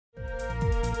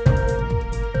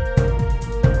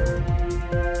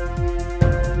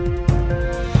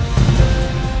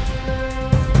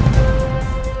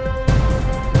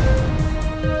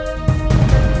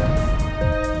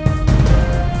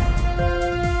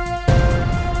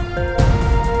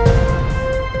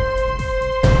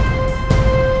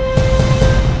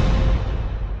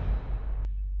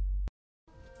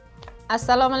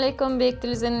Assalomu alaykum Bek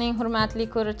TV'ning hurmatli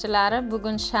ko'ruvchilari.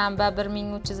 Bugun shanba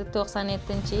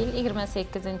 1397-yil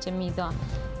 28-mizon.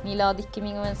 Milod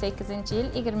 2018-yil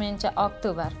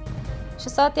 20-oktyabr. Shu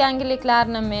soat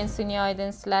yangiliklarni men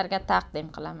Sunyoydin sizlarga taqdim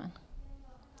qilaman.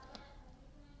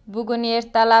 Bugun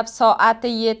ertalab soati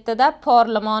 7 da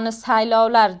parlament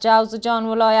saylovlar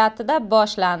Javzijon viloyatida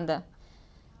boshlandi.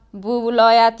 Bu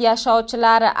viloyat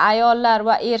yashovchilari ayollar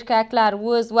va erkaklar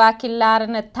o'z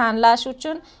vakillarini tanlash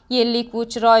uchun yillik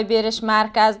ro'y berish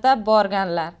markazida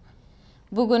borganlar.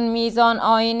 Bugun Mizon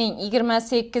oyining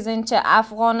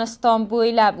 28-Afg'oniston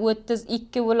bo'ylab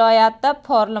 32 viloyatda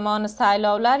parlament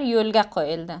saylovlar yo'lga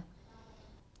qo'yildi.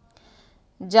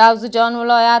 Javzijon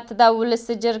viloyatida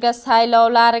Ulisijirga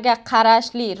saylovlariga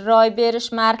qarashli ro'y berish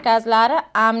markazlari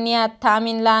amniyat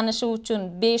ta'minlanishi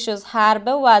uchun 500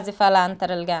 harbiy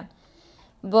vazifalantirilgan.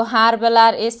 Bu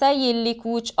harbiylar esa yillik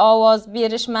ovoz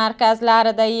berish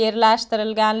markazlarida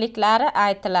yerlashtirilganliklari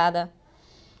aytiladi.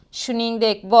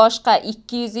 Shuningdek, boshqa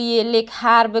 250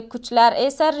 harbiy kuchlar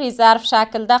esa rezerv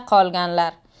shaklda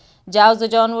qolganlar.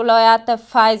 Javzijon viloyati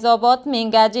Fayzobod,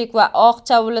 Mengajik va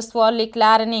Oqcha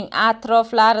ulusvorliklarining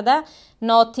atroflarida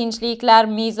notinchliklar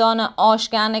mezoni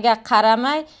oshganiga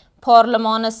qaramay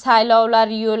parlament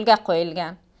saylovlari yo'lga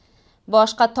qo'yilgan.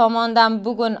 Boshqa tomondan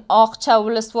bugun Oqcha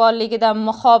ulusvorligida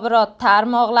muxobirot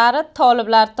tarmoqlari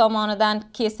toliblar tomonidan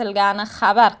kesilgani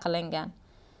xabar qilingan.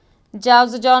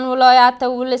 Javzijon viloyati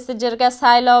Ulisijirga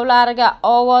saylovlariga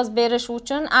ovoz berish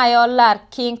uchun ayollar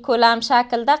keng ko'lam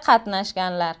shaklda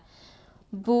qatnashganlar.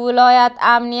 Bu viloyat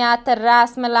amniyati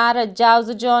rasmilari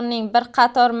Javzijonning bir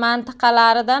qator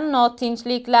mantiqalaridan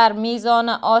notinchliklar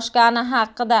mezoni oshgani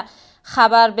haqida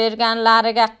xabar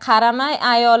berganlariga qaramay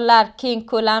ayollar keng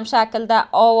ko'lam shaklda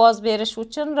ovoz berish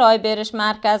uchun ro'y berish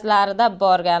markazlarida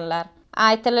borganlar.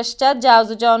 Aytilishicha,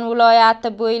 Javzijon viloyati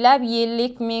bo'ylab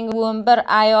 50,011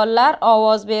 ayollar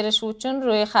ovoz berish uchun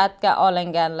ro'yxatga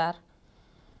olinganlar.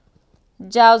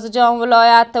 Javzijon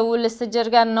viloyati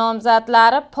Ulisijirga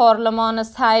nomzodlari parlament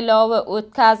saylovi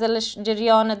o'tkazilish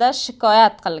jarayonida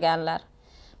shikoyat qilganlar.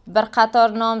 Bir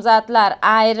qator nomzodlar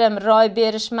ayrim ro'y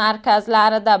berish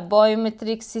markazlarida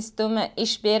biometrik sistema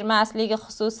ish bermasligi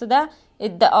xususida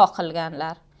iddao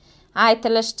qilganlar.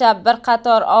 Aytilishicha, bir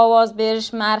qator ovoz berish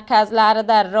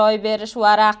markazlarida ro'y berish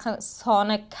varaqi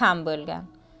soni kam bo'lgan.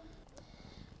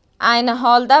 Ayni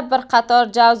holda bir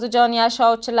qator Javzijon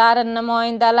yashovchilari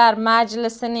namoyindalar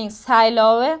majlisining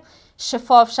saylovi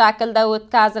shaffof shaklda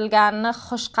o'tkazilganini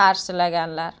xush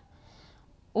qarshilaganlar.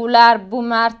 Ular bu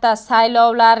marta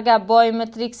saylovlarga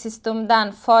biometrik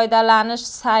sistemadan foydalanish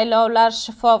saylovlar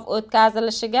shaffof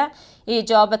o'tkazilishiga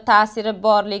ijobiy ta'siri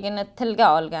borligini tilga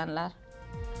olganlar.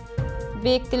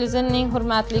 Bek TV'ning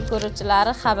hurmatli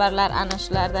ko'ruvchilari, xabarlar ana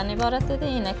shulardan iborat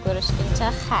edi. Yana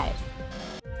ko'rishguncha xayr.